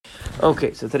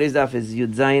Okay, so today's daf is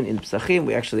Yud Zayin in Pesachim.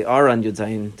 We actually are on Yud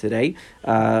Zayin today.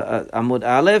 Amud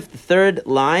Aleph, the third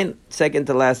line, second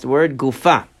to last word,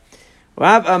 Gufa.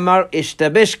 Rav Amar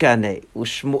ishtabesh kaneh,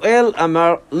 u'Shmuel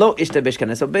Amar lo ishtabesh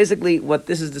kaneh. So basically, what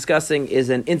this is discussing is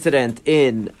an incident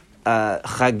in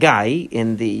Chagai,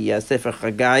 in the Sefer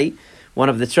Chagai, one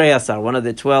of the Treyasar, one of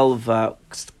the 12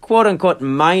 quote-unquote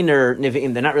minor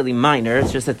Nevi'im. They're not really minor,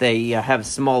 it's just that they have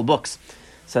small books.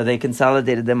 So they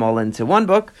consolidated them all into one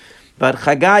book. But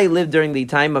Chagai lived during the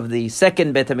time of the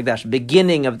second Beit HaMikdash,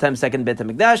 beginning of the time second Beit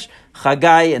HaMikdash.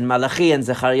 Chagai and Malachi and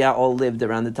Zechariah all lived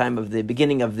around the time of the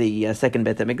beginning of the second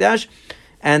Beit HaMikdash.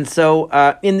 And so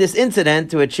in this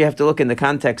incident, to which you have to look in the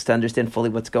context to understand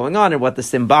fully what's going on and what the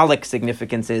symbolic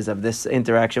significance is of this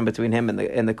interaction between him and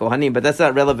the Kohanim. But that's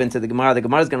not relevant to the Gemara. The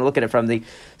Gemara is going to look at it from the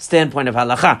standpoint of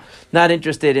halacha, not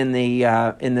interested in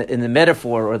the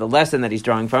metaphor or the lesson that he's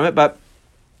drawing from it, but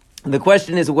the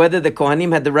question is whether the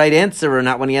Kohanim had the right answer or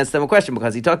not when he asked them a question,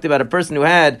 because he talked about a person who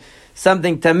had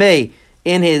something tamei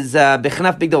in his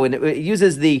bechnaf bigdo. It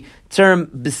uses the term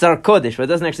b'sar kodesh, but it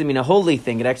doesn't actually mean a holy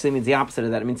thing. It actually means the opposite of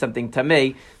that. It means something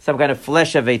tamei, some kind of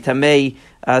flesh of a tamei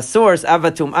source,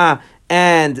 avatum'ah,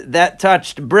 and that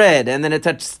touched bread, and then it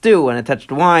touched stew, and it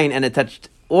touched wine, and it touched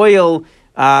oil,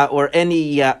 or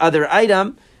any other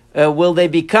item. Will they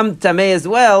become tamei as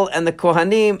well? And the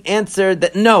Kohanim answered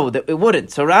that no, that it wouldn't.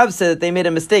 So Rav said that they made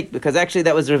a mistake, because actually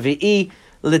that was Revi'i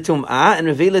L'tum'ah, and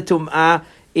Revi'i L'tum'ah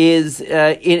is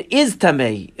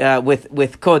tamei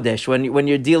with kodesh when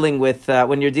you're dealing with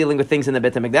things in the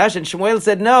Beit HaMikdash. And Shmuel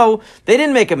said no, they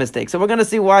didn't make a mistake. So we're going to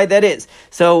see why that is.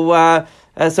 So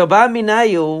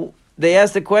Ba'aminayu, they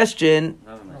asked the question.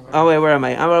 Oh wait, where am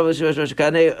I?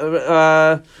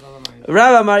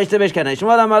 Rav Amar ishtabesh kaneh,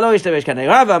 Shmuel Amar lo ishtabesh kaneh.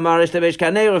 Rav Amar ishtabesh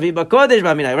kaneh, Revi b'kodesh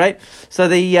b'minai. Right.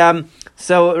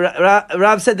 So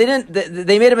Rav said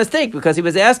they made a mistake, because he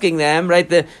was asking them, right,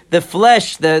 the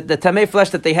flesh, the tamei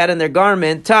flesh that they had in their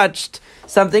garment touched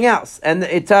something else, and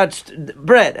it touched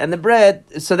bread, and the bread,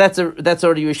 so that's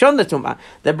already Rishon l'tumah.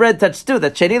 The bread touched stew,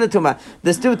 that's sheni l'tumah.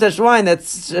 The stew touched wine,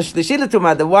 that's shlishi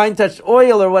l'tumah. The wine touched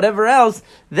oil or whatever else,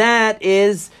 that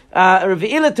is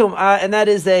revi'i l'tumah, and that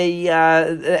is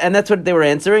and that's what they were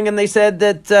answering, and they said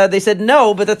that they said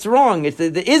no, but that's wrong. It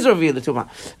is revi'i l'tumah.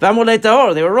 V'amru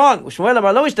le'tahor, they were wrong. Shmuel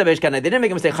Amar lo ishtabesh kaneh, they didn't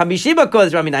make a mistake. Chamishi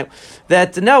b'kodesh b'minai.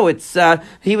 That no, it's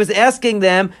he was asking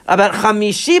them about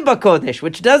chamishi b'kodesh,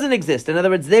 which doesn't exist. In other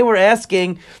words, they were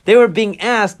being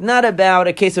asked not about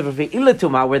a case of revi'i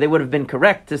l'tumah, where they would have been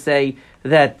correct to say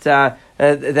that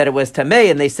it was tamei,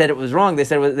 and they said it was wrong. They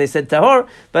said tahor,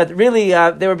 but really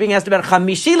they were being asked about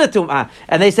chamishi l'tum'ah,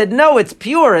 and they said no, it's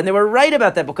pure, and they were right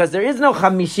about that, because there is no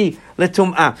chamishi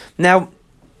l'tum'ah. Now,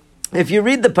 if you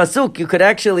read the pasuk, you could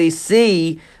actually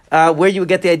see where you would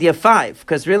get the idea of 5,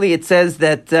 because really it says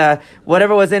that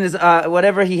whatever was in his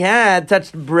whatever he had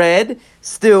touched bread,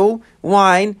 stew,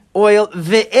 wine, oil,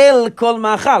 ve'el kol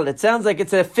machal. It sounds like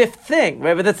it's a fifth thing,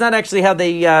 right? But that's not actually how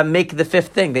they make the fifth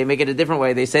thing. They make it a different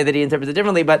way. They say that he interprets it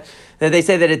differently, but they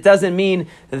say that it doesn't mean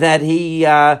that he.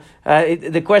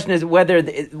 The question is whether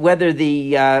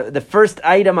the first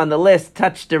item on the list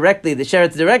touched directly the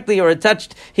sheretz directly, or it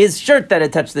touched his shirt that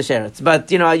it touched the sheretz.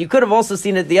 But you could have also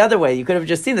seen it the other way. You could have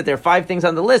just seen that there are 5 things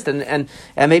on the list, and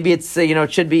maybe it's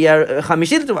it should be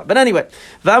chamishit. But anyway,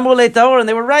 v'amru le'tahor, and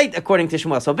they were right according to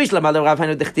Shmuel. So bishlam Rav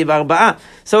hanu dechtiv arba'a.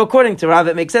 So according to Rav,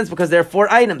 it makes sense, because there are 4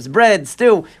 items: bread,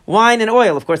 stew, wine, and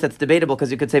oil. Of course, that's debatable,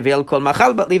 because you could say ve'el kol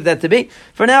machal, but leave that to be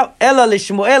for now. Ela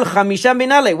lishmuel chamisha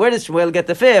minale. Where does Shmuel get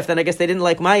the 5th? And I guess they didn't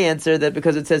like my answer, that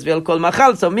because it says ve'el kol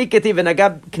machal. So miketi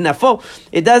v'nagab knafo.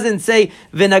 It doesn't say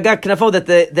v'nagab knafo,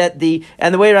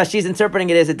 and the way Rashi's interpreting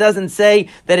it is, it doesn't say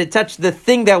that it touched the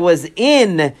thing that was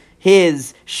in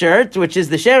his shirt, which is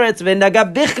the sheretz,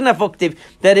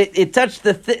 that it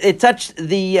touched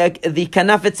the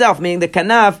kanaf itself, meaning the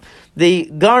kanaf,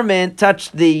 the garment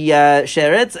touched the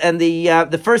sheretz, and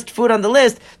the first food on the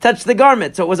list touched the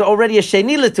garment, so it was already a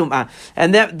sheni l'tum'ah,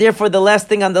 and therefore the last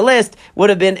thing on the list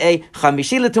would have been a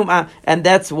chamishi l'tum'ah, and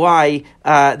that's why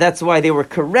they were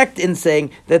correct in saying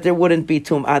that there wouldn't be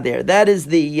tum'ah there. That is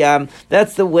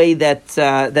that's the way that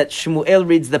Shmuel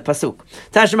reads the pasuk.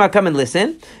 Tashma, come and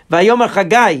listen. Vayomer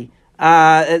Chagai.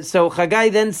 So Chagai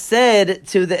then said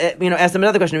to asked him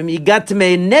another question.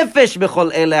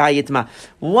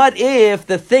 What if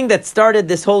the thing that started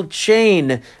this whole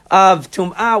chain of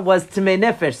tum'ah was tamei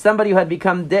nefesh, somebody who had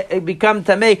become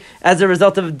tamei as a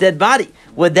result of a dead body?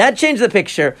 Would that change the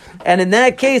picture? And in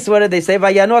that case, what did they say? And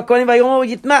in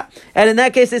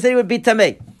that case, they said it would be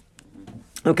tamei.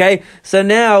 Okay, so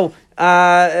now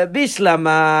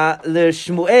Bishlama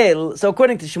l'Shmuel. So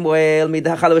according to Shmuel,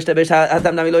 midhachal v'shtabesh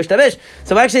hatam nami lo ishtabesh.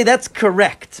 So actually that's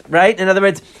correct, right? In other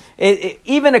words,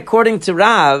 even according to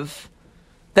Rav,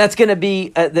 that's going to be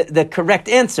the correct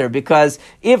answer, because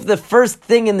if the first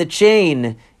thing in the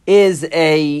chain is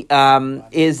a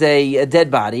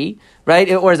dead body,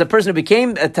 right, or as a person who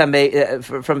became a tamei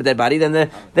from a dead body,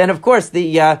 then of course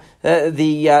the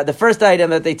first item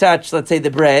that they touch, let's say the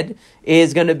bread,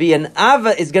 is going to be an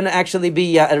ava, is going to actually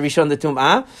be a rishon the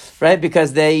tum'ah, right?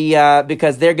 Because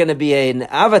they're going to be an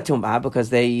ava tum'ah because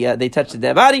they touch the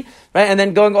dead body, right? And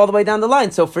then going all the way down the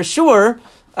line. So for sure,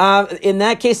 in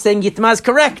that case, saying yitma is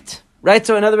correct. Right,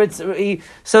 so in other words, of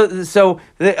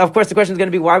course the question is going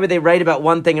to be, why would they write about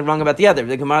one thing and wrong about the other?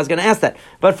 The Gemara is going to ask that.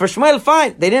 But for Shmuel,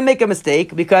 fine, they didn't make a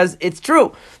mistake because it's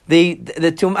true. The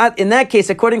tum'at in that case,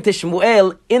 according to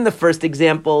Shmuel, in the first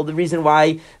example, the reason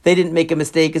why they didn't make a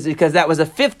mistake is because that was a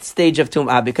fifth stage of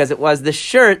tum'ah, because it was the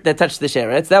shirt that touched the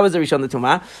sheretz. That was the rishon the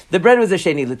tum'ah. The bread was a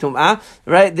sheni the tum'ah.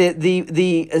 Right,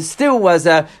 the stew was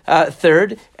a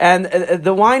third, and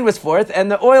the wine was fourth, and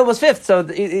the oil was fifth. So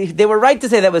they were right to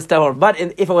say that was tahor. But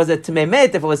if it was a tmei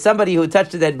met, if it was somebody who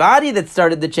touched a dead body that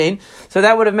started the chain, so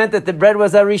that would have meant that the bread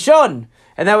was a rishon,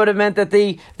 and that would have meant that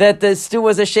the stew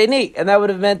was a sheni, and that would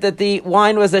have meant that the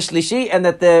wine was a shlishi, and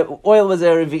that the oil was a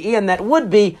revi'i, and that would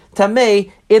be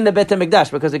tamei in the Beit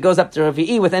HaMikdash, because it goes up to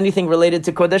revi'i with anything related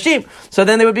to kodashim. So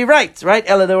then they would be right? But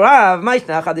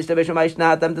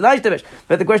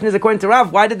the question is, according to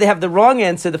Rav, why did they have the wrong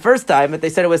answer the first time, that they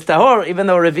said it was tahor, even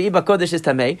though revi'i bakodesh is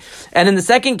tamei, and in the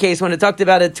second case, when it talked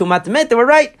about it tumat met, they were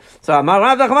right. So they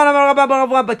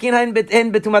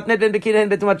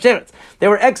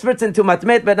were experts in tumat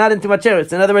met, but not in tumat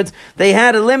sheretz. In other words, they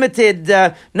had a limited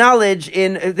knowledge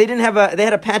they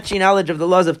had a patchy knowledge of the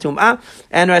laws of tum'ah.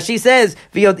 And Rashi says,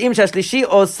 they knew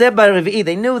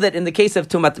that in the case of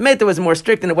tumat met, it was more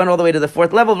strict, and it went all the way to the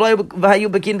fourth level. They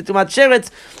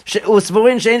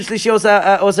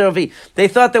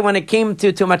thought that when it came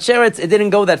to tumat sheretz, it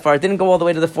didn't go that far. It didn't go all the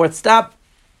way to the fourth stop,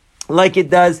 like it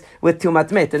does with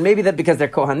tumat met. And maybe that because they're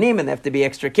kohanim and they have to be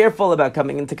extra careful about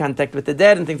coming into contact with the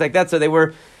dead and things like that, so they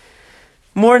were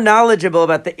more knowledgeable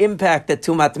about the impact that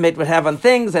tumat met would have on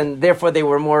things, and therefore they gave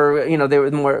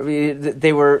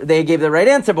the right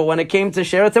answer. But when it came to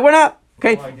sheretz, they were not.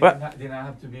 Okay, didn't I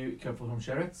have to be careful from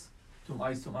sheretz?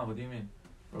 Tum'ah is tum'ah. What do you mean?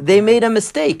 They made a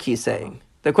mistake, he's saying.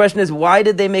 The question is, why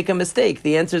did they make a mistake?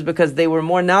 The answer is because they were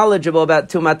more knowledgeable about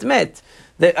tumat met.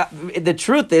 The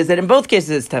truth is that in both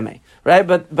cases it's tamei, right?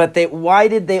 But why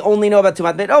did they only know about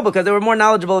tumat met? Oh, because they were more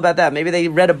knowledgeable about that. Maybe they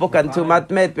read a book on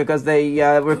tumat met because they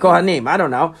were kohanim. I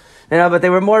don't know, but they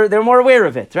were more aware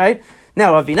of it, right?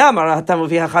 Now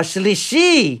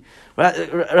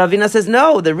Ravina says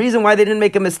no. The reason why they didn't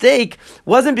make a mistake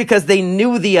wasn't because they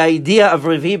knew the idea of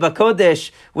Revi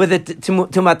Bakodesh with it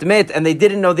Tumat Met, and they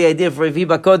didn't know the idea of Revi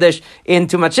Bakodesh in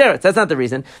Tumat Sheretz. That's not the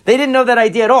reason. They didn't know that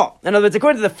idea at all. In other words,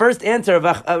 according to the first answer,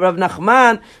 Rav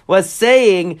Nachman was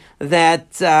saying that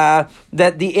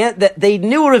they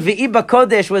knew Revi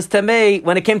Bakodesh was Tamei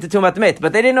when it came to Tumat Met,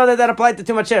 but they didn't know that applied to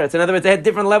Tumat Sheretz. In other words, they had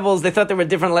different levels. They thought there were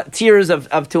different tiers of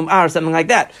Tum'ah or something like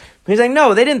that. He's like,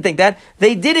 no, they didn't think that.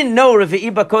 They didn't know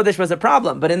Revi'i Bakodesh was a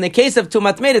problem. But in the case of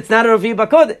Tumat Met, it's not a Revi'i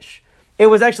Bakodesh. It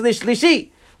was actually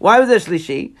Shlishi. Why was it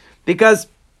Shlishi? Because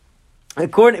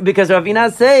Ravina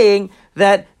is saying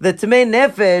that the Tamei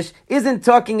Nefesh isn't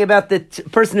talking about the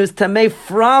person who's Tamei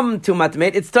from Tumat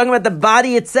Met. It's talking about the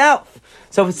body itself.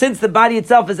 So since the body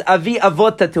itself is Avi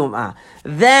Avot Tum'ah,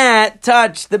 that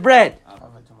touched the bread.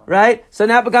 Right? So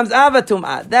now it becomes Ava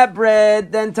Tum'ah. That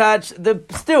bread then touched the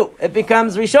stew. It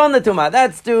becomes Rishon Tum'ah.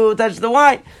 That stew touched the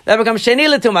wine. That becomes Sheni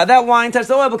Tum'ah. That wine touched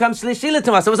the oil. It becomes Shlishi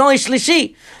Tum'ah. So it was only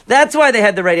Shlishi. That's why they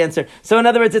had the right answer. So in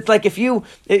other words, it's like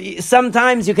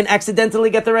sometimes you can accidentally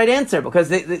get the right answer, because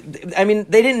they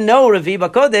didn't know Revi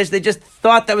Bakodesh. They just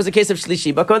thought that was a case of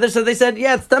Shlishi Bakodesh. So they said,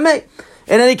 yeah, it's Tamei.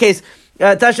 In any case,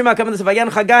 Tashima comes to Vayan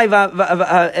Chagai,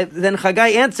 then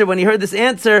Chagai answered, when he heard this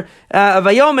answer,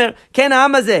 Vayomer, Ken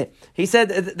Amazeh. He said,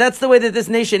 that's the way that this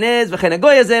nation is, and the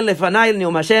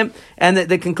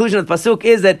conclusion of the Pasuk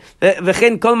is that,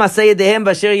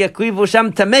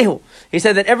 he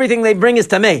said that everything they bring is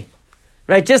Tamei.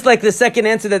 Right? Just like the second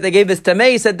answer that they gave is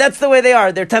Tamei, he said, that's the way they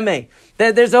are, they're Tamei.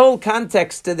 There's a whole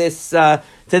context to this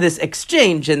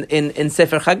exchange in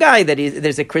Sefer Chagai, that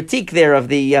there's a critique there of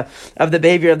the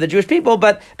behavior of the Jewish people.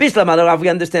 But Bishlam Rav, we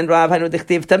understand Rav Hanu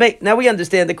Dichtiv Tamei. Now we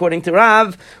understand, according to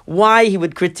Rav, why he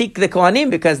would critique the Kohanim,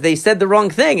 because they said the wrong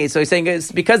thing. So he's saying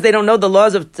it's because they don't know the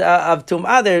laws of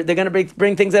Tum'ah, they're going to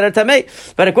bring things that are Tamei.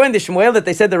 But according to Shmuel, that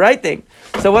they said the right thing.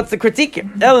 So what's the critique here?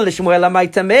 El Shmuel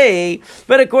amai Tamei.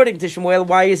 But according to Shmuel,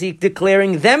 why is he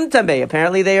declaring them Tamei?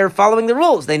 Apparently they are following the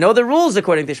rules. They know the rules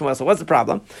according to Shmuel. So what's the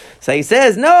problem? So he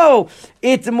says, no,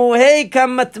 it muhei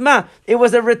kamatma. It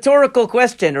was a rhetorical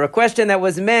question, or a question that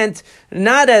was meant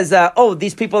not as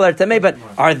these people are tamei, but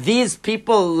are these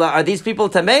people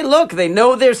tamei? Look, they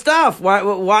know their stuff.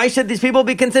 Why should these people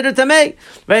be considered tamei?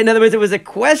 Right? In other words, it was a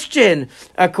question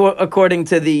according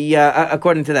to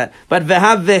that. But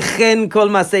v'hav v'chen kol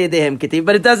masei yedehem kitiv.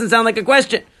 But it doesn't sound like a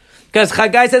question, because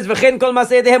Chagai says v'chen kol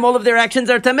masei yedehem, all of their actions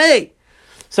are tamei.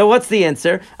 So what's the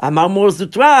answer? Amar Mor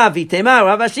Zutra v'Temar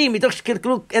Ravashi mitoch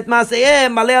shekilkelu et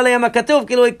maasehem malei aleim hakatuv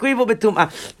kilu ekrivu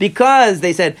betumah. Because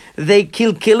they said they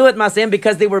kilkilu et maasehem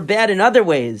because they were bad in other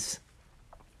ways.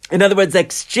 In other words, the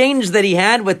exchange that he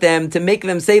had with them to make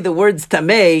them say the words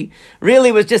tamei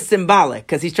really was just symbolic,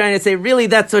 because he's trying to say, really,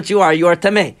 that's what you are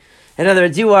tamei. In other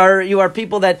words, you are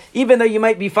people that, even though you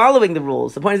might be following the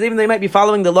rules, the point is, even though you might be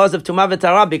following the laws of Tumah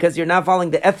v'Tara, because you're not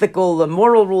following the ethical, the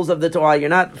moral rules of the Torah, you're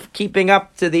not keeping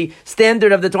up to the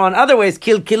standard of the Torah in other ways,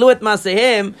 kilkilu et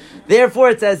masehim, therefore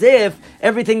it's as if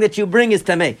everything that you bring is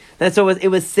tamei. That's so it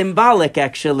was symbolic,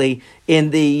 actually,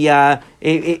 in the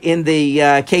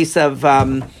case of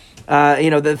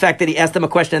the fact that he asked them a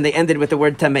question and they ended with the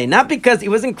word tamei. Not because he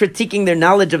wasn't critiquing their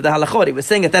knowledge of the halachot, he was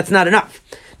saying that that's not enough.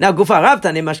 Now, Gufa Rav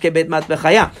Tanim Mashke Bet Mat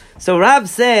Bechaya. So Rav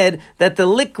said that the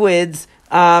liquids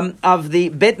of the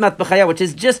Bet Mat Bechaya, which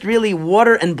is just really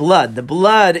water and blood, the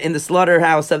blood in the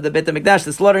slaughterhouse of the Bet HaMikdash,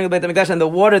 the slaughtering of the Bet HaMikdash, and the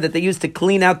water that they used to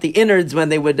clean out the innards when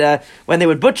they would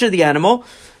butcher the animal.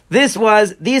 These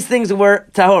things were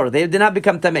tahor. They did not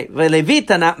become tamei.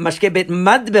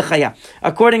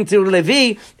 According to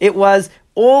Levi, it was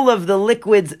all of the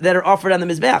liquids that are offered on the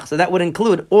Mizbeach. So that would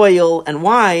include oil and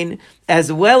wine, as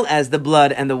well as the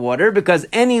blood and the water, because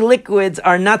any liquids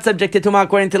are not subject to Tumah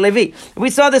according to Levi. We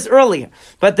saw this earlier,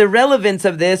 but the relevance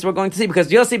of this we're going to see, because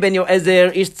Yossi ben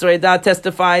Yoezer Ish Tzoreda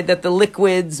testified that the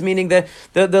liquids, meaning the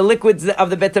liquids of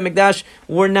the Bet HaMikdash,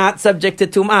 were not subject to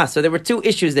Tumah. So there were two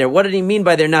issues there. What did he mean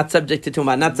by they're not subject to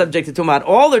Tumah? Not subject to Tumah at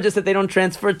all, or just that they don't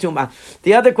transfer Tumah?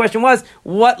 The other question was,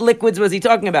 what liquids was he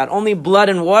talking about? Only blood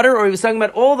and water, or he was talking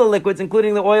about all the liquids,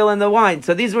 including the oil and the wine?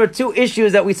 So these were two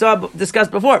issues that we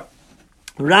discussed before.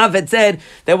 Rav had said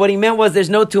that what he meant was there's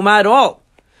no tumah at all,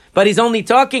 but he's only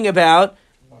talking about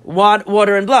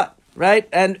water and blood, right?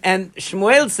 And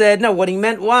Shmuel said no. What he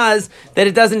meant was that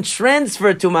it doesn't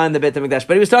transfer tumah in the Beit HaMikdash,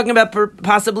 but he was talking about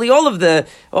possibly all of the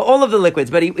liquids.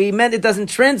 But he meant it doesn't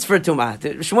transfer tumah.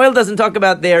 Shmuel doesn't talk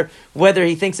about there whether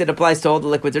he thinks it applies to all the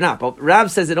liquids or not. But Rav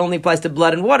says it only applies to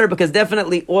blood and water, because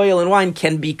definitely oil and wine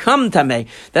can become tamei.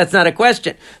 That's not a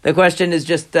question. The question is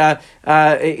just whether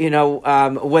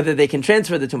they can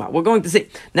transfer the tumah. We're going to see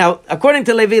now. According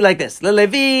to Levi, like this.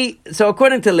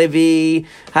 According to Levi,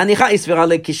 hanicha isvira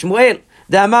lekishmuel.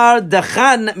 If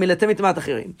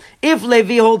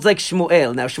Levi holds like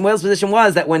Shmuel, now Shmuel's position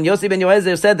was that when Yossi ben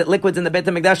Yoezer said that liquids in the Beit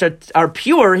HaMikdash are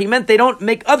pure, he meant they don't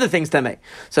make other things tamei.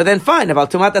 So then fine,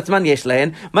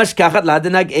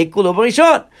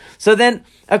 so then,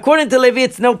 according to Levi,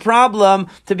 it's no problem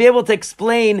to be able to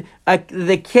explain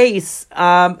the case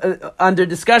under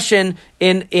discussion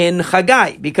in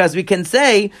Chagai, because we can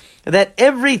say that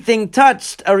everything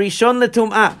touched a Rishon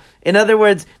L'Tum'ah. In other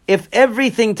words, if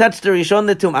everything touched a Rishon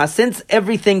L'Tum'ah, since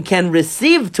everything can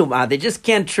receive Tum'ah, they just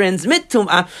can't transmit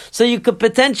Tum'ah, so you could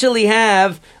potentially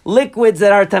have liquids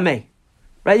that are Tamei.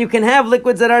 Right? You can have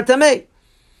liquids that are Tamei.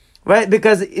 Right?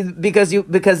 Because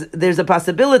there's a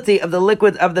possibility of the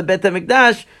liquid of the Bet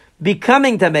HaMikdash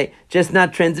becoming Tamei, just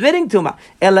not transmitting Tum'ah.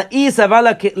 Ela'i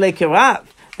savala lekirav.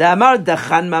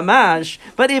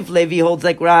 But if Levi holds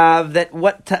like Rav, that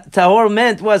what tahor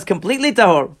meant was completely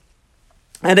tahor,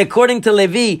 and according to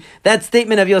Levi, that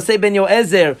statement of Yosei ben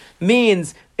Yoezer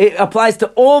means it applies to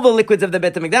all the liquids of the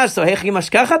Bet HaMikdash,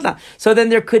 so then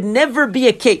there could never be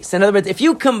a case. In other words, if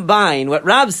you combine what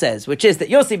Rav says, which is that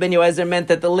Yosei ben Yoezer meant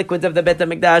that the liquids of the Bet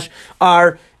HaMikdash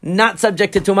are not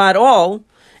subject to Tumah at all,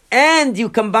 and you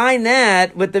combine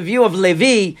that with the view of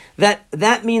Levi,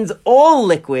 that means all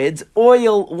liquids,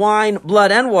 oil, wine, blood,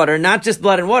 and water, not just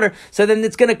blood and water. So then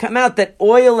it's going to come out that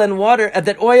oil and wine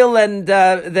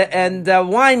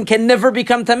can never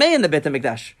become tamei in the Beit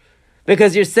HaMikdash.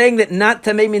 Because you're saying that not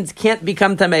tamei means can't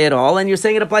become tamei at all, and you're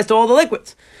saying it applies to all the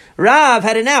liquids. Rav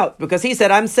had an out because he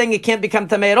said, I'm saying it can't become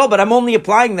tamei at all, but I'm only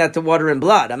applying that to water and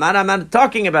blood. I'm not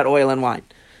talking about oil and wine.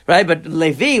 Right? But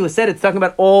Levi, who said it's talking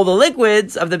about all the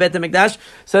liquids of the Beit HaMikdash,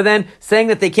 so then saying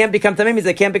that they can't become tamei means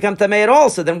they can't become tamei at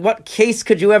all. So then what case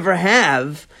could you ever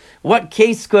have? What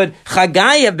case could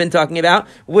Chagai have been talking about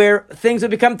where things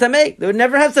would become tamei? They would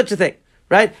never have such a thing.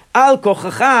 Right? Al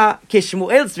kochacha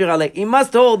kishmuel tzviralek. You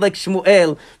must hold like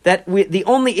Shmuel that the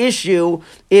only issue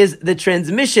is the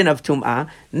transmission of tum'ah,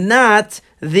 not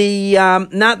the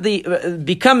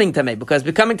becoming tamei, because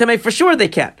becoming tamei for sure they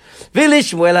can.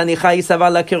 V'lishmuel anichai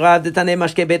savala kirav detanei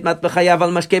mashke bet mat b'chayav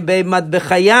al mashke bet mat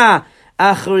b'chaya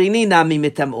achrini nami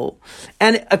mitam'u.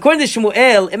 And according to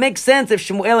Shmuel, it makes sense if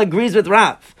Shmuel agrees with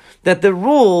Rav that the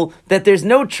rule that there's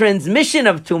no transmission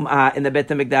of tum'ah in the Beit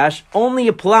HaMikdash only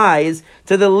applies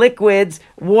to the liquids,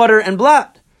 water and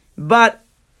blood. But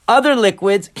other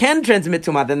liquids can transmit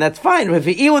tum'ah, then that's fine.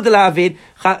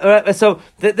 So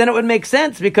then it would make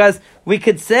sense, because we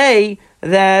could say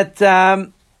that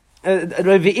then it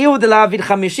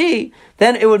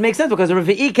would make sense, because a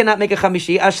Revi'i cannot make a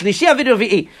Chamishi, a Shlishi avid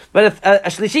Revi'i. But if a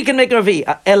Shlishi can make a Revi'i,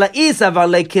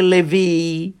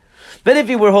 but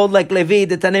if you were hold like Levi,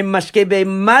 the Tanem Mashke be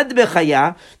Mad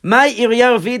Bechaya, my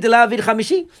Iriya Revi de la Avid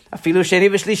Chamishi, Afilu Sheni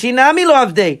v'Shlishi Nami lo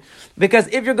Avdei. Because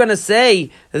if you're going to say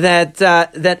that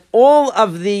that all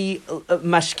of the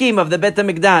mashkim of the Beit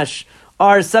HaMikdash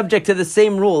are subject to the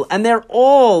same rule, and they're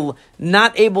all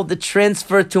not able to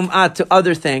transfer tum'ah to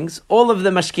other things, all of the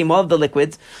mashkim, all of the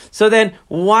liquids, so then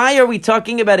why are we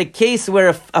talking about a case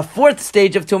where a fourth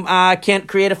stage of tum'ah can't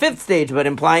create a fifth stage, but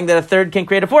implying that a third can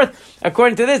create a fourth?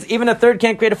 According to this, even a third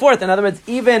can't create a fourth. In other words,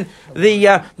 even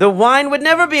the wine would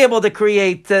never be able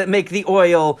to make the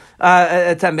oil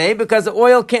tamei, because the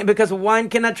oil can't, because wine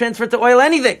cannot transfer to oil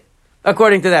anything.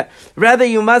 According to that, rather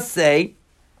you must say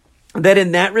that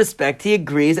in that respect he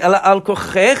agrees. So in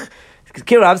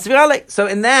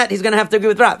that he's going to have to agree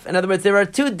with Rav. In other words, there are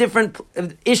two different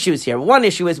issues here. One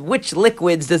issue is which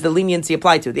liquids does the leniency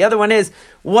apply to. The other one is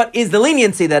what is the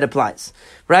leniency that applies.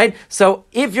 Right? So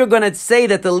if you're going to say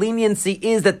that the leniency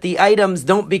is that the items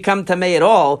don't become tamei at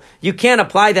all, you can't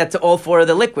apply that to all four of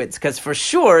the liquids, because for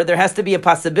sure there has to be a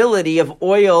possibility of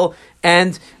oil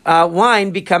and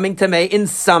wine becoming tamei in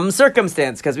some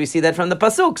circumstance, because we see that from the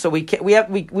pasuk. So we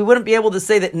wouldn't be able to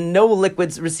say that no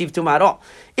liquids receive tum'ah at all.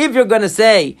 If you're going to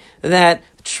say that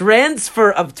transfer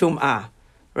of tum'ah,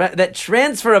 right, that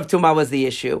transfer of tum'ah was the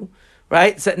issue,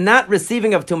 right? So not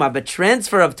receiving of tum'ah, but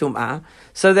transfer of tum'ah.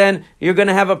 So then you're going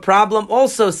to have a problem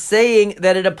also saying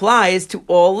that it applies to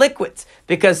all liquids,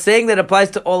 because saying that it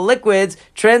applies to all liquids,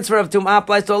 transfer of tum'ah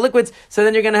applies to all liquids. So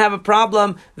then you're going to have a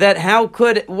problem that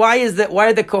why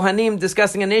are the Kohanim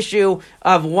discussing an issue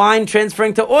of wine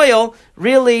transferring to oil?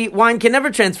 Really, wine can never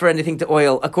transfer anything to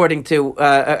oil according to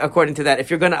that. If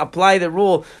you're going to apply the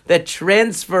rule that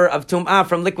transfer of tum'ah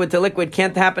from liquid to liquid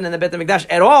can't happen in the Beit HaMikdash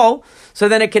at all, so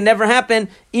then it can never happen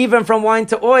even from wine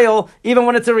to oil, even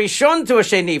when it's a rishon to a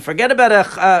sheni. Forget about a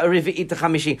revi'i to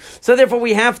chamishi. So therefore,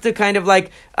 we have to kind of like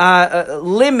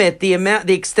limit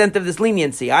the extent of this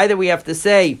leniency. Either we have to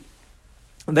say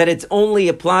that it's only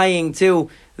applying to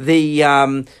that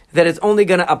it's only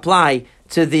going to apply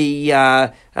to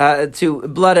the to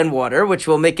blood and water, which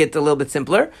will make it a little bit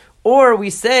simpler. Or we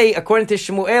say, according to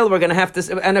Shmuel, we're going to have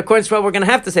to, and according to Shmuel, we're going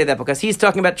to have to say that because he's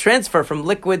talking about transfer from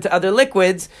liquid to other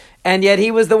liquids, and yet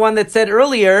he was the one that said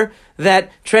earlier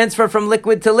that transfer from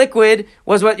liquid to liquid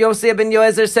was what Yosef ben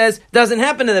Yoezer says doesn't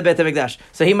happen in the Beit HaMikdash.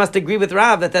 So he must agree with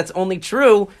Rav that that's only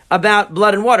true about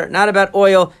blood and water, not about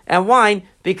oil and wine,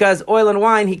 because oil and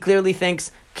wine, he clearly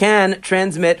thinks, can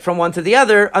transmit from one to the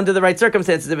other under the right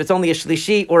circumstances. If it's only a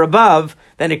shlishi or above,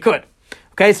 then it could.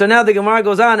 Okay, so now the Gemara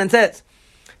goes on and says,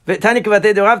 we have a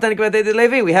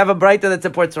Braita that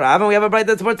supports Rav, and we have a Braita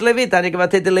that supports Levi. Tanik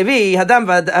v'atei de Levi, hadam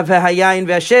v'hayayin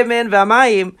v'hashemen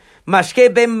v'hamayim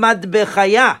mashke b'mad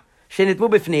b'chaya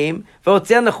shenitmu b'fnim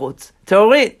v'otzian lechutz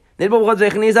teorit nitmu b'chutz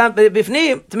v'echnizam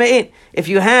b'fnim tmein. If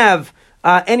you have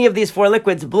any of these four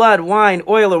liquids, blood, wine,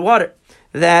 oil, or water,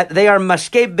 that they are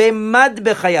mashke b'mad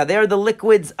b'chaya, they are the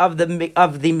liquids of the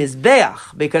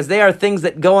mizbeach, because they are things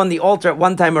that go on the altar at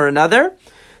one time or another.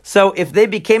 So if they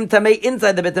became tamei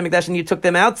inside the Beit HaMikdash and you took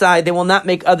them outside, they will not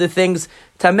make other things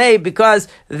tamei, because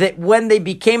when they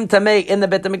became tamei in the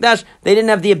Beit HaMikdash, they didn't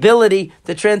have the ability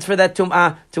to transfer that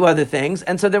tum'ah to other things,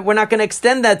 and so that we're not going to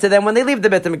extend that to them when they leave the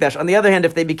Beit HaMikdash. On the other hand,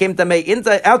 if they became tamei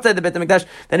outside the Beit HaMikdash,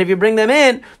 then if you bring them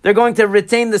in, they're going to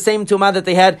retain the same tum'ah that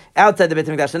they had outside the Beit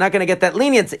HaMikdash. They're not going to get that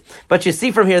leniency. But you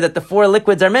see from here that the four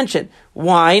liquids are mentioned: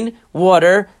 wine,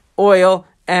 water, oil,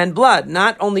 and blood,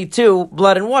 not only to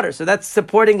blood and water. So that's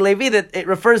supporting Levi, that it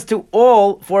refers to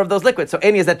all four of those liquids. So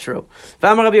any, is that true?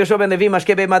 Didn't Rabbi Yoshua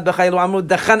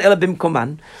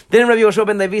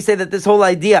ben Levi say that this whole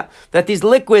idea that these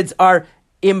liquids are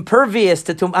impervious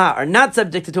to Tum'ah, are not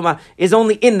subject to Tum'ah, is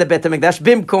only in the Bet HaMikdash,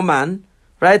 bimkoman,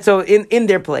 right? So in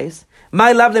their place.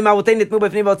 Didn't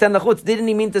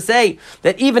he mean to say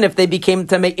that even if they became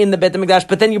tamei in the Bet HaMikdash,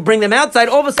 but then you bring them outside,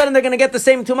 all of a sudden they're going to get the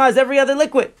same tumah as every other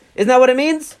liquid? Isn't that what it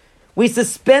means? We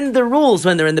suspend the rules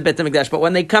when they're in the Bet HaMikdash, but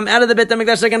when they come out of the Bet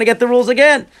HaMikdash, they're going to get the rules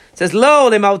again. It says, no,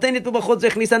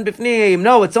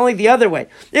 it's only the other way.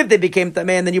 If they became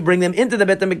tamei and then you bring them into the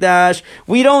Bet HaMikdash,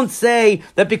 we don't say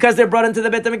that because they're brought into the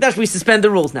Bet HaMikdash, we suspend the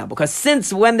rules now. Because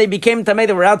since when they became tamei,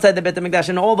 they were outside the Bet HaMikdash,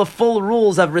 and all the full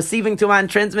rules of receiving tumah and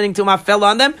transmitting tumah fell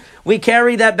on them, we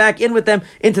carry that back in with them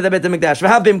into the Bet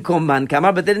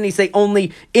HaMikdash. But didn't he say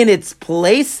only in its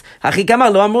place? What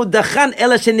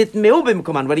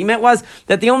he meant was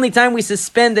that the only time we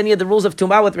suspend any of the rules of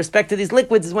Tum'ah with respect to these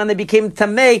liquids is when they became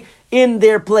Tamei in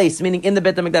their place, meaning in the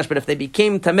Bet HaMikdash. But if they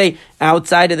became Tamei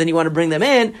outside and then you want to bring them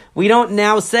in, we don't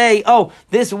now say, oh,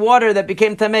 this water that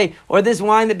became Tamei, or this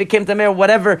wine that became Tamei, or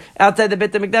whatever, outside the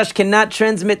Bet HaMikdash cannot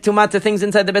transmit Tum'ah to things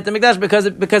inside the Bet HaMikdash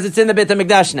because it's in the Bet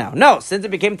HaMikdash now. No, since it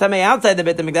became Tamei outside the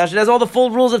Bet HaMikdash, it has all the full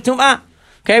rules of Tum'ah.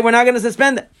 Okay, we're not going to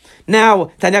suspend it.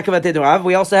 Now, Tanya Kavatid Rav,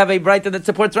 we also have a brighter that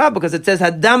supports Rav because it says,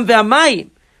 Hadam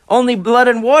ve'amayim, only blood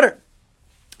and water.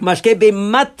 Mashke be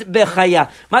mat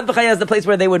bechaya. Mat bechaya is the place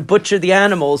where they would butcher the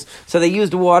animals. So they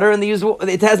used water, and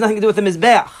it has nothing to do with the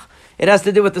mizbeach. It has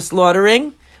to do with the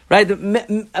slaughtering, right?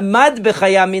 Mad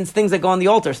bechaya means things that go on the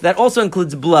altar. So that also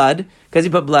includes blood, because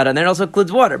you put blood on there. It also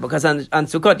includes water, because on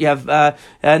Sukkot you have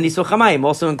nisuch hamayim,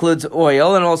 also includes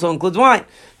oil, and also includes wine,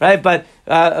 right? But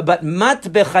mat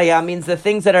bechaya means the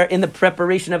things that are in the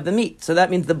preparation of the meat. So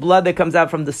that means the blood that comes out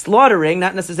from the slaughtering,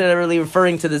 not necessarily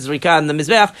referring to the zrika and the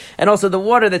mizbeach, and also the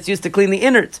water that's used to clean the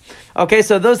innards. Okay,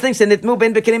 so those things, if they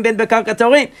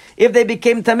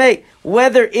became tamei,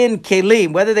 whether in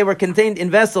kelim, whether they were contained in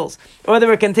vessels, or they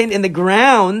were contained in the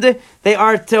ground, they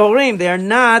are tehorim, they are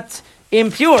not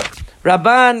impure.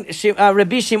 Rabbi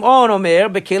Shimon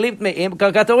Omer,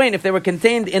 if they were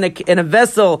contained in a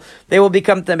vessel, they will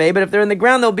become tamei, but if they're in the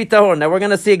ground, they'll be tahor. Now we're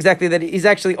going to see exactly that he's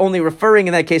actually only referring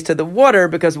in that case to the water,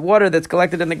 because water that's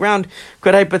collected in the ground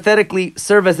could hypothetically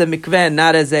serve as a mikveh,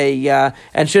 not as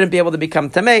and shouldn't be able to become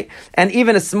tamei. And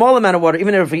even a small amount of water,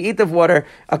 even if we eat of water,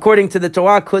 according to the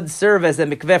Torah, could serve as a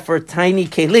mikveh for tiny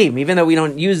kelim. Even though we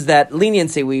don't use that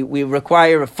leniency, we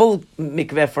require a full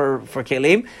mikveh for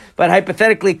kelim, but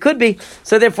hypothetically it could be.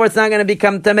 So therefore, it's not going to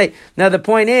become tamei. Now, the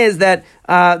point is that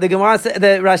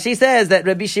the Rashi says that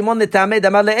Rabbi Shimon the tamei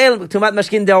damar le'el tumat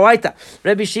mashkin deoraita.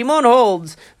 Rabbi Shimon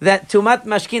holds that tumat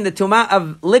mashkin, the tumah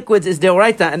of liquids, is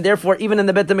deoraita, and therefore, even in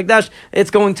the Bet HaMikdash,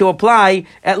 it's going to apply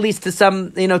at least to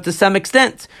some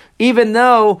extent. Even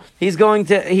though he agrees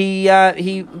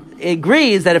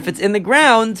that if it's in the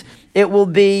ground, it will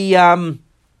be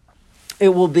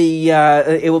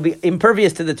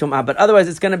impervious to the tumah, but otherwise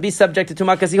it's going to be subject to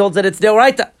tumah because he holds that it's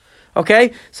deoraita.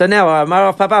 Okay, so now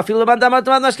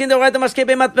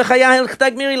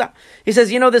he says,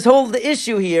 this whole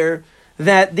issue here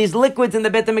that these liquids in the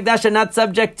Bet HaMikdash are not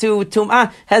subject to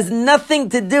tumah has nothing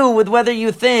to do with whether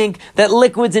you think that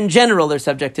liquids in general are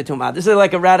subject to tumah. This is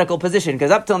like a radical position,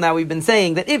 because up till now we've been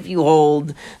saying that if you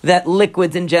hold that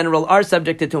liquids in general are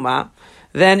subject to tumah,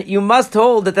 then you must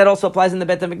hold that also applies in the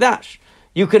Bet HaMikdash.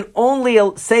 You can only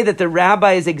say that the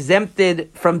rabbi is exempted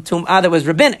from tum'ah that was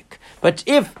rabbinic. But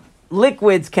if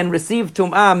liquids can receive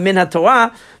tum'ah min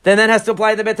ha-Torah, then that has to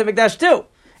apply to the Bet HaMikdash too.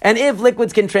 And if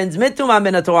liquids can transmit tum'ah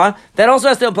min ha-Torah, that also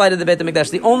has to apply to the Bet HaMikdash.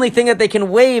 The only thing that they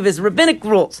can waive is rabbinic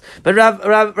rules. But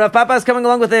Rav Papa is coming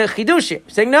along with a chidush here,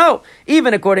 saying no.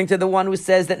 Even according to the one who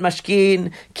says that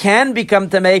mashkin can become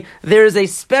tamei, there is a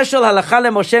special halacha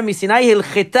leMoshe miSinai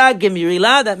hilcheta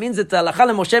gemirila. That means that the halacha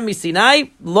leMoshe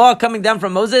miSinai, law coming down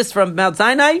from Moses from Mount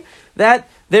Sinai, that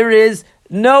there is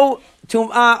no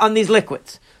tum'ah on these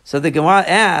liquids. So the Gemara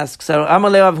asks, so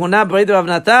Amalei Rav Huna Breidu Rav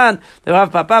Natan, the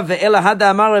Rav Papa ve'ela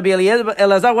hada amar Rabbi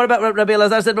Elazar. What about Rabbi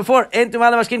Elazar said before? En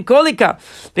tumah lemashkin kolika,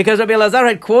 because Rabbi Elazar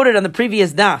had quoted on the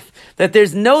previous daf that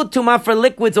there's no tumah for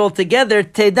liquids altogether.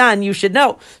 Tedan, you should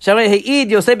know. Sharei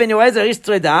he'id Yosef ben Yoezer ish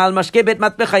treda al mashke bet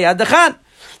mat bechaya dechan.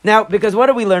 Now, because what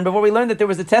did we learn? Before we learned that there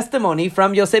was a testimony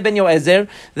from Yosef ben Yoezer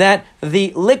that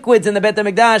the liquids in the Bet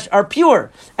HaMikdash are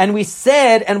pure. And we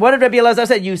said, and what did Rabbi Elazar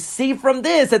say? You see from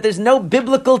this that there's no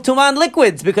biblical tumah on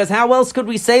liquids, because how else could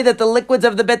we say that the liquids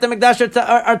of the Bet HaMikdash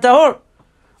are tahor?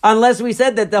 Unless we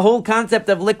said that the whole concept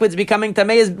of liquids becoming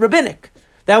tamei is rabbinic.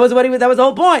 That was the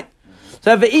whole point.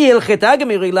 So and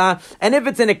if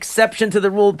it's an exception to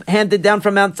the rule handed down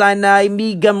from Mount Sinai,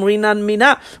 mi gamrinan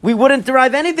mina, we wouldn't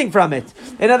derive anything from it.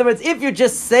 In other words, if you're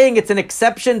just saying it's an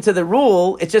exception to the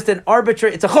rule, it's just an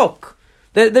arbitrary, it's a chok.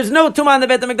 There's no tumah in the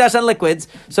Beit HaMikdash on liquids.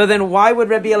 So then why would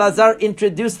Rabbi Elazar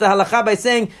introduce the halacha by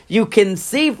saying, you can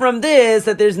see from this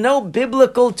that there's no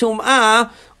biblical tumah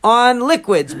on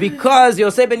liquids, because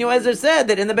Yosef ben Yoezer said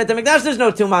that in the Beit HaMikdash there's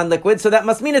no tumah on liquids, so that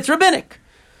must mean it's rabbinic.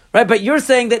 Right? But you're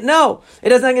saying that no,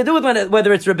 it has nothing to do with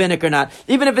whether it's rabbinic or not.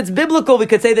 Even if it's biblical, we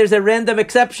could say there's a random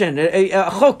exception, a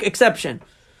chok exception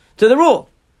to the rule.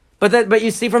 But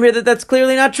you see from here that that's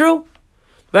clearly not true.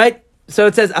 Right? So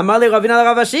it says, Amali Ravina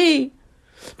Rav Ashi.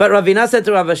 But Ravina said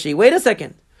to Rav Ashi, wait a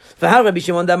second. But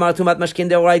didn't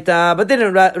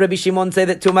Rabbi Shimon say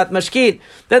that tumat mashkin,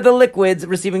 that the liquids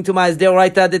receiving tumah is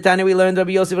deoraita? The Tanya we learned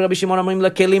Rabbi Yosef, Rabbi Shimon amrim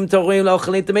lakelim torim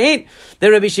laochelim tamein. That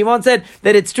Rabbi Shimon said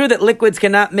that it's true that liquids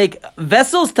cannot make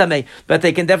vessels tamei, but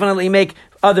they can definitely make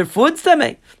other foods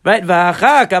tamei. Right?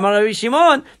 V'achak amar Rabbi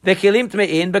Shimon vekelim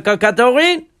tamein bekarkat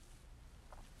torin.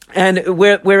 And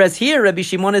whereas here Rabbi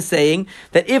Shimon is saying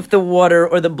that if the water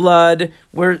or the blood,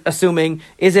 we're assuming,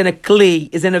 is in a kli,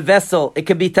 is in a vessel, it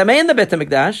could be tamei in the Beit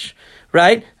HaMikdash,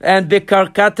 right? And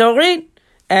bekarkat torin.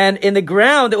 And in the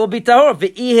ground, it will be tahor.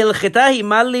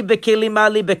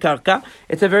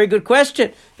 It's a very good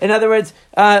question. In other words,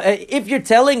 if you're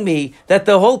telling me that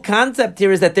the whole concept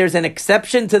here is that there's an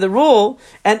exception to the rule,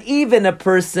 and even a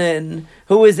person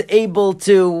who is able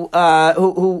to,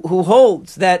 who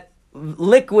holds that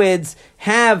liquids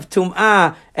have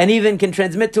tum'ah and even can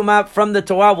transmit tum'ah from the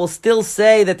Torah will still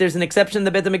say that there's an exception in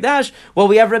the Beit HaMikdash. Well,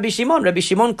 we have Rabbi Shimon. Rabbi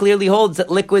Shimon clearly holds that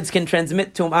liquids can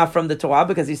transmit tum'ah from the Torah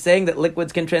because he's saying that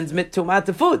liquids can transmit tum'ah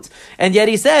to foods. And yet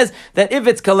he says that if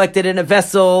it's collected in a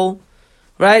vessel,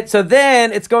 right, so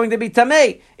then it's going to be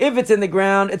tamei. If it's in the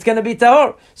ground, it's going to be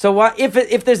tahor. So why, if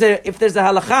there's a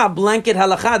halacha, blanket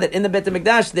halacha, that in the Beit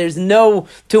HaMikdash there's no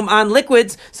tum'ah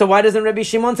liquids, so why doesn't Rabbi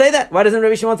Shimon say that? Why doesn't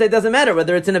Rabbi Shimon say it doesn't matter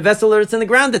whether it's in a vessel or it's in the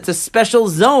ground? It's a special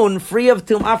zone free of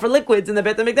tum'ah for liquids in the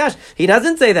Beit HaMikdash. He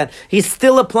doesn't say that. He's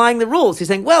still applying the rules. He's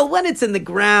saying, well, when it's in the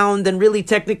ground, and really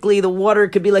technically the water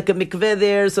could be like a mikveh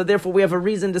there, so therefore we have a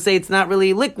reason to say it's not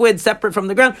really liquid, separate from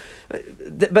the ground.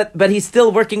 But he's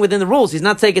still working within the rules. He's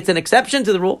not saying it's an exception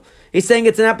to the rule. He's saying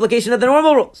it's an application of the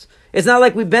normal rules. It's not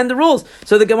like we bend the rules.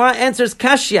 So the Gemara answers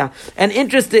kashya, and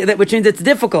interesting, which means it's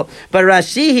difficult. But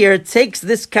Rashi here takes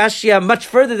this kashya much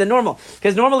further than normal,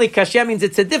 because normally kashya means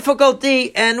it's a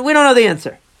difficulty, and we don't know the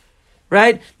answer.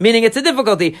 Right? Meaning it's a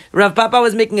difficulty. Rav Papa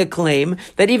was making a claim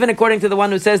that even according to the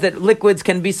one who says that liquids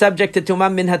can be subject to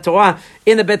tumah min haTorah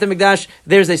in the Beit HaMikdash,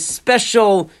 there's a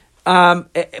special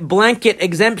blanket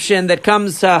exemption that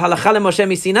comes halacha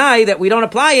leMoshe Sinai that we don't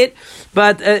apply it,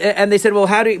 but and they said, well,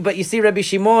 how do you, but you see Rabbi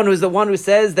Shimon, who's the one who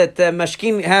says that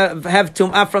mashkin have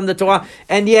tum'ah from the Torah,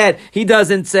 and yet he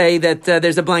doesn't say that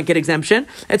there's a blanket exemption.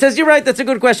 It says, you're right, that's a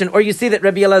good question. Or you see that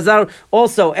Rabbi Elazar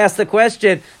also asked the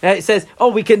question, it says, oh,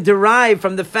 we can derive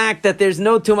from the fact that there's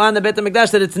no tum'ah in the Beit HaMikdash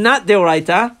that it's not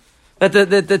deoraita, that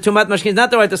the tumat mashkin is not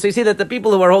the right. So you see that the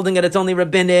people who are holding it's only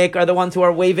rabbinic are the ones who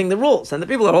are waiving the rules, and the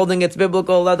people who are holding it's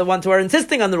biblical are the ones who are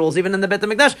insisting on the rules, even in the Beit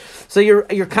HaMikdash. So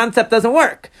your concept doesn't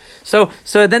work. So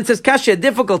it then says kashya,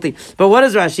 difficulty. But what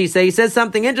does Rashi say? He says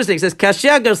something interesting. He says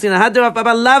kashya gersina had Rav Papa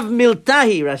lav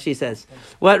miltahi. Rashi says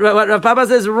what Rav Papa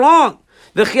says wrong.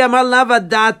 He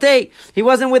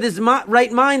wasn't with his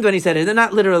right mind when he said it.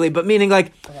 Not literally, but meaning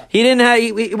like he didn't have.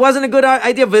 It wasn't a good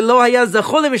idea. He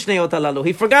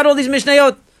forgot all these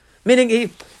mishnayot. Meaning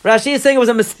Rashi is saying it was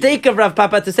a mistake of Rav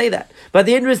Papa to say that. But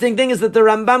the interesting thing is that the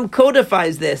Rambam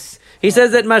codifies this. He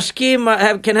says that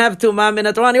mashkim can have tumah min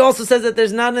haTorah. He also says that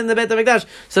there's none in the Beit HaMikdash.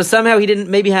 So somehow he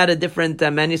maybe had a different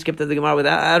manuscript of the Gemara with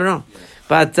that. I don't know,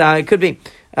 but it could be.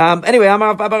 Anyway,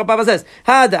 Papa says,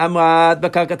 Had Amrat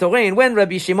Bakarkat Torein, when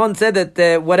Rabbi Shimon said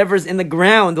that whatever's in the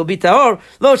ground will be tahor,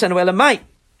 lo shanu elamai.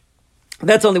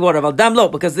 That's only water. But dam lo,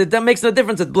 because that makes no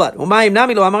difference with blood. Umayim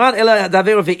nami lo amaran ela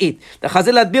daver ve'it. The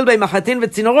chazil adbil bei machatin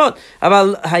v'tzinorot.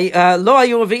 Aval lo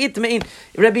hayu ve'it mein.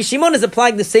 Rabbi Shimon is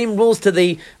applying the same rules to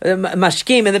the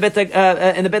mashkim in the Beit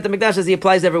HaMikdash as he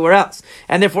applies everywhere else.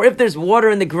 And therefore, if there's water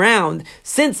in the ground,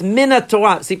 since min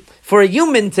haTorah, see, for a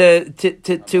human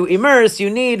to immerse, you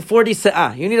need 40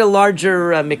 sa'ah. You need a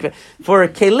larger mikveh. For a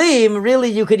kelim, really,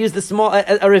 you could use the small, a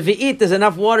revi'it, there's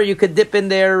enough water you could dip in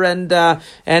there, and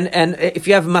if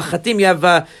you have machatim, you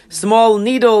have small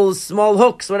needles, small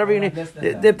hooks, whatever you need,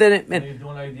 dip in it.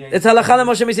 It's halacha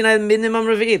leMoshe Sinai minimum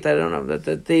revi'it. I don't know,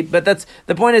 but that's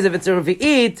the point. Is if it's a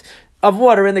revi'it, of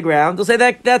water in the ground, they'll say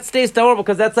that stays tahor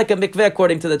because that's like a mikveh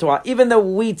according to the Torah. Even though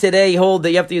we today hold that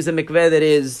you have to use a mikveh that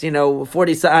is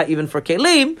 40 sa'ah even for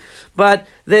kelim, but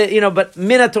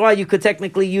min Torah you could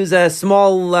technically use a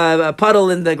small puddle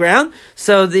in the ground.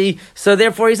 So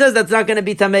therefore he says that's not going to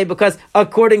be tamei because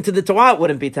according to the Torah it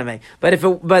wouldn't be tamei.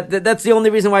 But that's the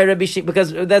only reason why Rabbi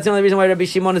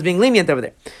Shimon is being lenient over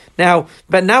there. Now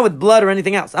with blood or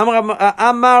anything else.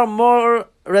 Amar mor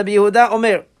Rabbi Yehuda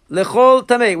Omer. Lechol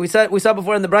tamei. We saw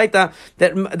before in the Braita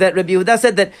that Rabbi Yehuda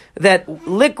said that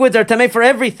liquids are tamei for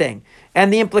everything,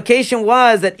 and the implication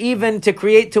was that even to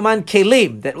create tuman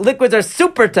kelim, that liquids are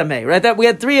super tamei. Right? That we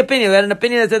had three opinions. We had an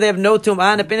opinion that said they have no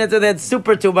tumah, an opinion that said they had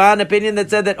super tumah, an opinion that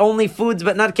said that only foods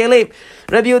but not kelim.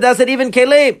 Rabbi Yehuda said even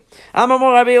kelim. Amar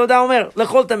Rabbi Yehuda Omer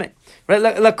lechol tamei. Right,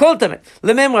 lakol tamei.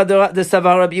 Lememra the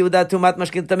savar Rabbi Yehuda tumat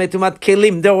mashkin tamei tumat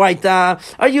kelim deoraita.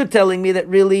 Are you telling me that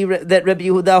really that Rabbi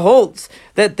Yehuda holds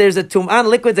that there's a tum'an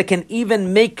liquid that can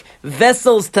even make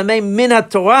vessels tamei min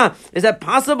haTorah? Is that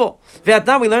possible? We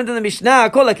learned in the Mishnah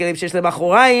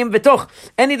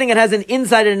anything that has an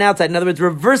inside and an outside. In other words,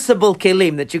 reversible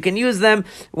kelim that you can use them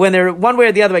when they're one way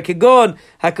or the other way. Kigon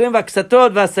hakuim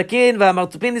v'aksatot v'asakin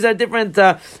v'amartupin. These are different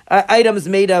items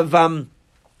made of.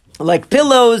 Like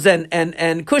pillows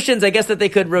and cushions, I guess that they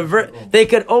could they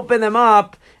could open them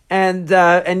up and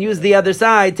use the other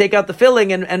side, take out the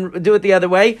filling and do it the other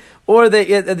way. Or the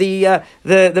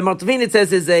martuvin, it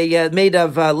says, is made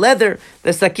of leather.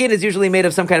 The sakin is usually made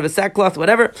of some kind of a sackcloth,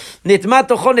 whatever. Nitma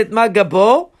tocho nitma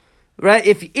gabo. Right?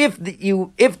 If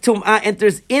tum'ah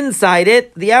enters inside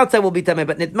it, the outside will be tamei.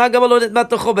 But nitma gabo lo nitma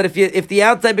tocho. But if the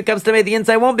outside becomes tamei, the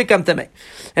inside won't become tamei.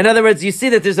 In other words, you see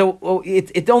that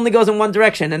it only goes in one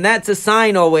direction, and that's a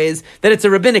sign always that it's a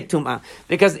rabbinic tum'ah.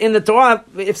 Because in the Torah,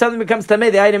 if something becomes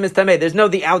tamei, the item is tamei. There's no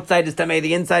the outside is tamei,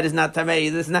 the inside is not tamei.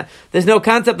 There's no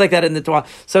concept like that in the Torah.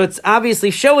 So it's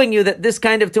obviously showing you that this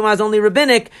kind of tum'ah is only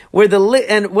rabbinic.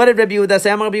 And what did Rabbi Yehuda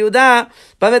say? Amar Rabbi Yehuda,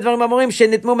 b'avet dvarim amorim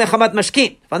shenitmu mechamat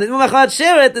mashkin. If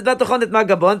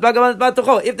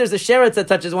there's a sheretz that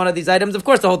touches one of these items, of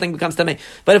course the whole thing becomes tamei.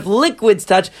 But if liquids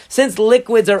touch, since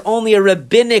liquids are only a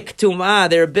rabbinic tumah,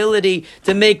 their ability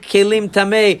to make kelim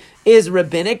tamei is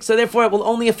rabbinic, so therefore it will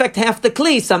only affect half the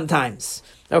kli sometimes.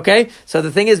 Okay, so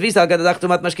the thing is, now if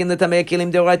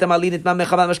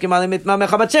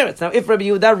Rabbi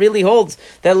Yehuda really holds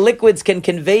that liquids can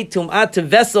convey tum'ah to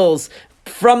vessels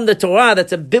from the Torah,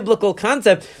 that's a biblical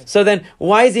concept. So then,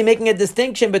 why is he making a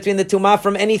distinction between the tumah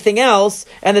from anything else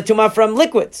and the tumah from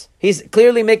liquids? He's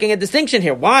clearly making a distinction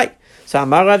here. Why? So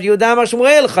Amar Rav Yehuda, Amar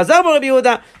Shmuel, Chazar Rabbi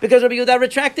Yehuda, because Rabbi Yehuda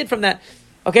retracted from that.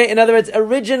 Okay, in other words,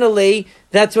 originally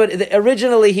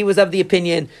he was of the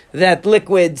opinion that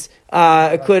liquids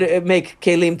could make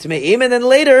kelim tmeim, and then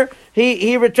later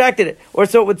he retracted it, or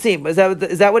so it would seem. Is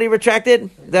that what he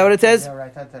retracted? Is that what it says?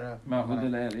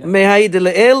 Mehai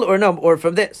deleel, or no, or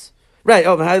from this. Right.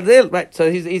 Oh, right.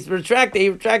 So he's retracted. He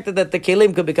retracted that the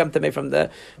kelim could become tamei from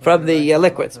the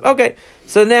liquids. Okay.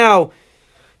 So now.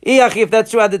 If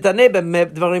that's true, I skipped,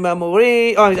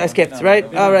 right?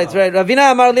 All right, right.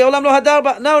 Ravina Amar Li Olam Lo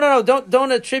Hadar. No.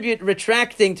 Don't attribute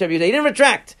retracting to Rabbi Yehuda. He didn't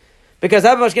retract. Because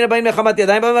there's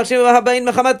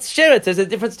a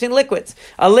difference between liquids.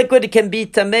 A liquid can be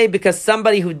tamei because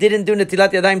somebody who didn't do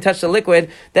netilat yadayim touched the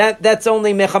liquid. That's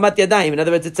only mechamat yadayim. In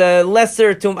other words, it's a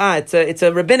lesser tum'ah. It's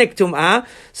a rabbinic tum'ah.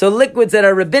 So liquids that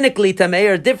are rabbinically tamei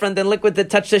are different than liquids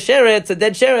that touch the sheretz, a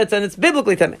dead sheretz, and it's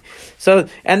biblically tamei. So,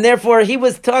 and therefore he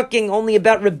was talking only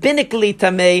about rabbinically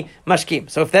tamei mashkim.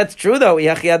 So if that's true though, in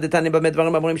other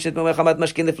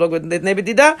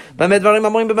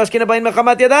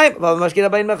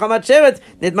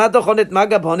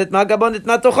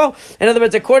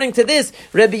words, according to this,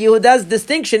 Rabbi Yehuda's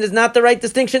distinction is not the right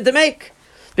distinction to make.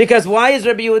 Because why is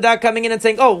Rabbi Yehuda coming in and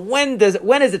saying, "Oh, when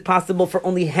is it possible for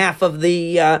only half of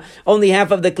the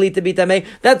kli to be tamei?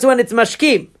 That's when it's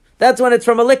mashkim. That's when it's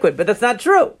from a liquid." But that's not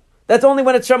true. That's only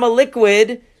when it's from a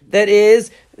liquid that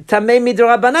is tamei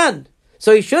midrabanan.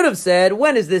 So he should have said,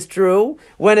 when is this true?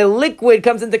 When a liquid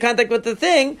comes into contact with the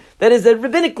thing that is a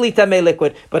rabbinically tamei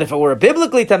liquid. But if it were a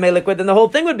biblically tamei liquid, then the whole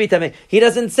thing would be tamei. He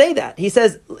doesn't say that. He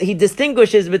says, he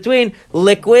distinguishes between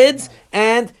liquids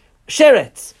and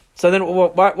sheretz. So then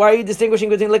why are you distinguishing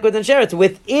between liquids and sheretz?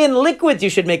 Within liquids,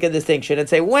 you should make a distinction and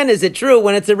say, when is it true?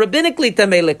 When it's a rabbinically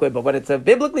tamei liquid. But when it's a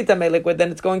biblically tamei liquid, then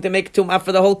it's going to make tum'ah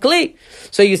for the whole kli.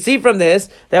 So you see from this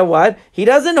that what? He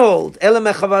doesn't hold.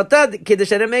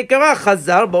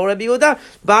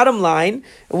 Bottom line,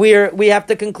 we have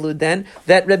to conclude then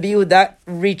that Rabbi Yehuda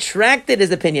retracted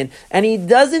his opinion. And he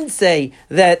doesn't say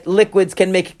that liquids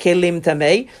can make kelim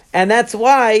tamei. And that's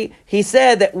why he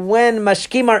said that when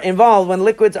mashkim are involved, when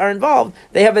liquids are involved,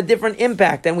 they have a different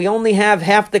impact, and we only have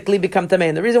half the kli become tamei.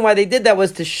 And the reason why they did that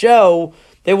was to show,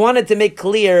 they wanted to make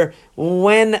clear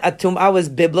when a tum'ah was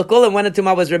biblical and when a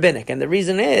tum'ah was rabbinic. And the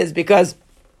reason is because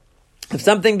if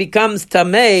something becomes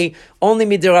tamei only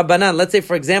midirabanan, let's say,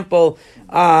 for example,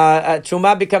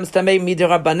 Truma becomes tamei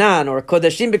midirabanan, or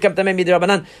Kodashim become tamei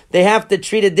midirabanan, they have to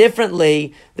treat it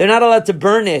differently. They're not allowed to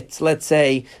burn it, let's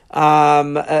say,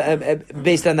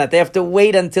 based on that. They have to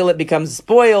wait until it becomes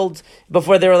spoiled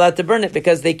before they're allowed to burn it,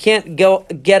 because they can't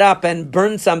get up and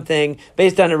burn something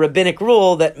based on a rabbinic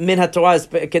rule that min haTorah is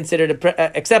considered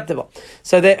acceptable.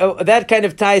 So that kind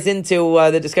of ties into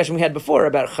the discussion we had before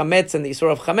about chametz and the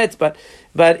isur of chametz.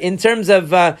 But in terms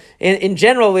of in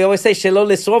general, we always say shelo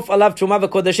lisrof alav truma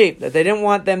v'kodashim, that they didn't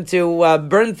want them to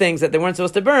burn things that they weren't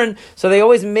supposed to burn. So they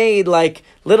always made like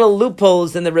little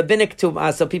loopholes in the rabbinic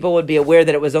tumah, so people would be aware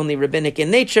that it was only rabbinic in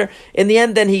nature. In the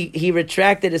end, then he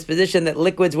retracted his position that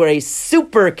liquids were a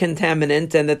super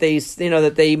contaminant, and that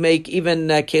they make even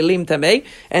kelim tamei.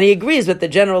 And he agrees with the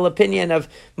general opinion of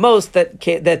most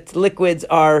that liquids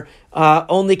are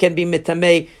only can be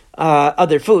mitamei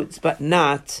other foods, but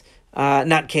not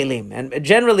kelim. And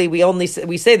generally, we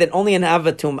say that only an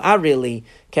avatum'ah really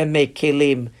can make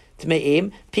kelim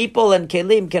tmeim. People and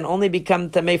kelim can only become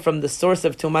tamei from the source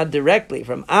of tum'ah directly,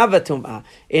 from avatum'ah.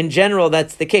 In general,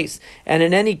 that's the case. And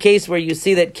in any case where you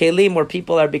see that kelim, where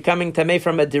people are becoming tamei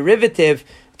from a derivative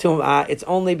tum'ah, it's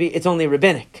only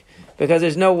rabbinic. Because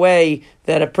there's no way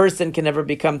that a person can ever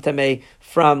become tamei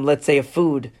from, let's say, a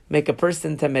food, make a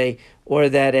person tamei, or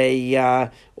that a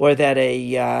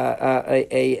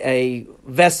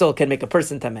vessel can make a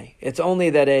person tamei. It's only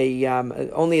that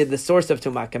only the source of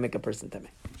tumah can make a person tamei.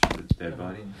 Dead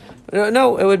body?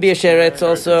 No, it would be a sheretz.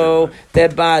 Also,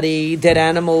 dead body, dead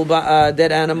animal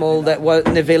that was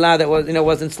nevela, that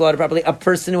wasn't slaughtered properly. A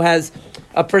person who has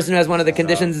one of the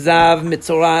conditions zav,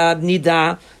 mitzorah,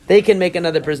 nida, they can make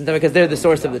another person tamei because they're the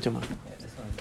source of the tumah.